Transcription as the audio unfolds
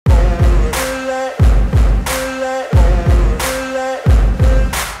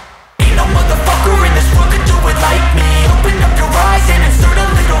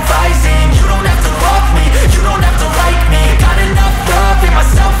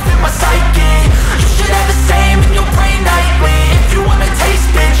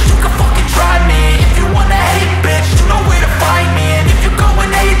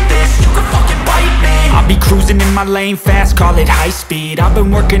lane fast, call it high speed. I've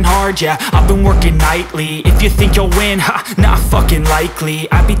been working hard, yeah, I've been working nightly. If you think you'll win, ha, not fucking likely.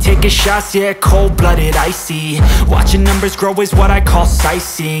 I be taking shots, yeah, cold-blooded, icy. Watching numbers grow is what I call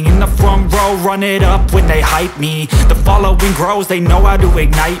sightseeing. In the front row, run it up when they hype me. The following grows, they know how to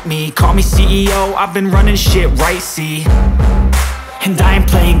ignite me. Call me CEO, I've been running shit right, see. And I ain't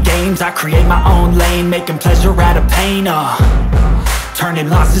playing games, I create my own lane, making pleasure out of pain, turning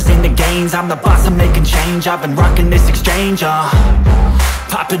losses into gains. I'm the boss, I'm making change. I've been rocking this exchange,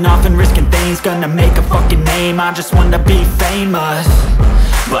 popping off and risking things. Gonna make a fucking name. I just wanna be famous,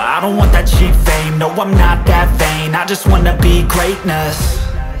 but I don't want that cheap fame. No, I'm not that vain. I just wanna be greatness.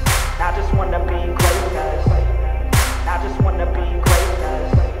 I just wanna be